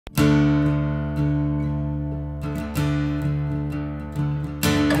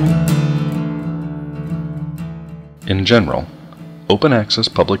In general, open access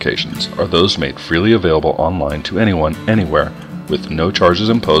publications are those made freely available online to anyone, anywhere, with no charges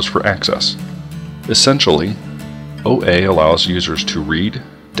imposed for access. Essentially, OA allows users to read,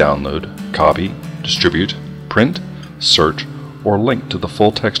 download, copy, distribute, print, search, or link to the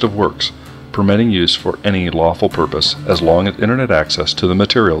full text of works, permitting use for any lawful purpose as long as internet access to the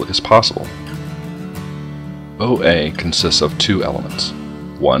material is possible. OA consists of two elements.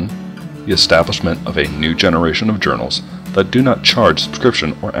 1. The establishment of a new generation of journals that do not charge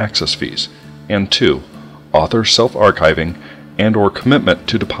subscription or access fees, and 2. Author self-archiving and/or commitment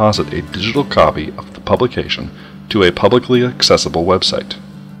to deposit a digital copy of the publication to a publicly accessible website.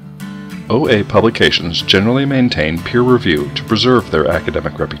 OA publications generally maintain peer review to preserve their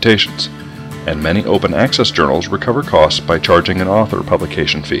academic reputations, and many open access journals recover costs by charging an author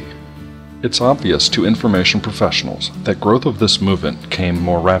publication fee. It's obvious to information professionals that growth of this movement came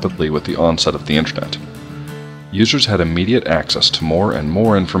more rapidly with the onset of the Internet. Users had immediate access to more and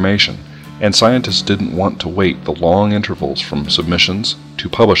more information, and scientists didn't want to wait the long intervals from submissions to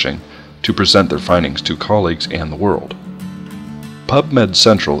publishing to present their findings to colleagues and the world. PubMed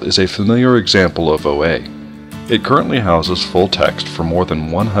Central is a familiar example of OA. It currently houses full text for more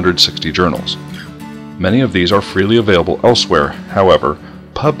than 160 journals. Many of these are freely available elsewhere. However,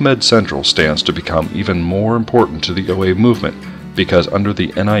 PubMed Central stands to become even more important to the OA movement because under the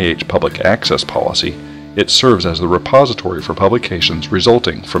NIH public access policy, it serves as the repository for publications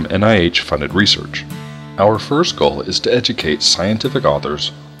resulting from NIH-funded research. Our first goal is to educate scientific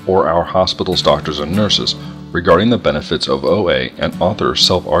authors, or our hospital's doctors and nurses, regarding the benefits of OA and author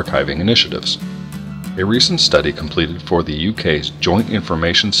self-archiving initiatives. A recent study completed for the UK's Joint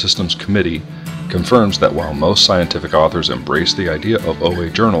Information Systems Committee confirms that while most scientific authors embrace the idea of OA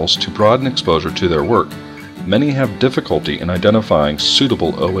journals to broaden exposure to their work, many have difficulty in identifying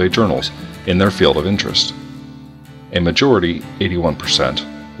suitable OA journals in their field of interest. A majority, 81%,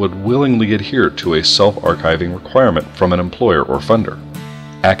 would willingly adhere to a self-archiving requirement from an employer or funder.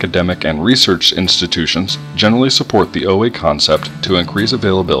 Academic and research institutions generally support the OA concept to increase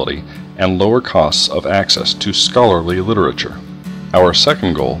availability and lower costs of access to scholarly literature. Our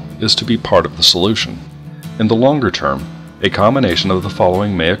second goal is to be part of the solution. In the longer term, a combination of the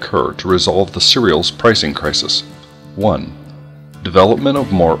following may occur to resolve the serials pricing crisis. 1. Development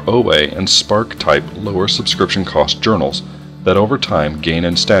of more OA and Spark-type lower subscription cost journals that over time gain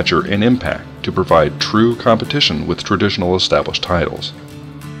in stature and impact to provide true competition with traditional established titles.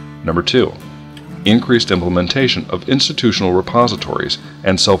 Number 2. Increased implementation of institutional repositories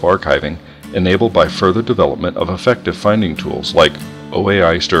and self-archiving enabled by further development of effective finding tools like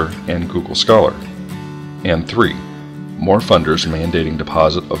OAIster and Google Scholar. And 3. More funders mandating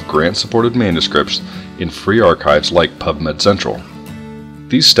deposit of grant-supported manuscripts in free archives like PubMed Central.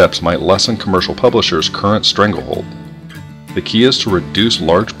 These steps might lessen commercial publishers' current stranglehold. The key is to reduce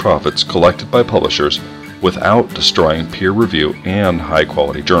large profits collected by publishers without destroying peer review and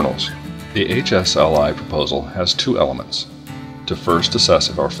high-quality journals. The HSLI proposal has two elements. To first assess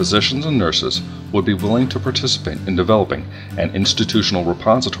if our physicians and nurses would be willing to participate in developing an institutional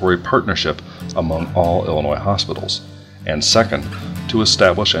repository partnership among all Illinois hospitals, and second, to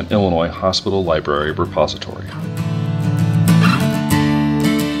establish an Illinois hospital library repository.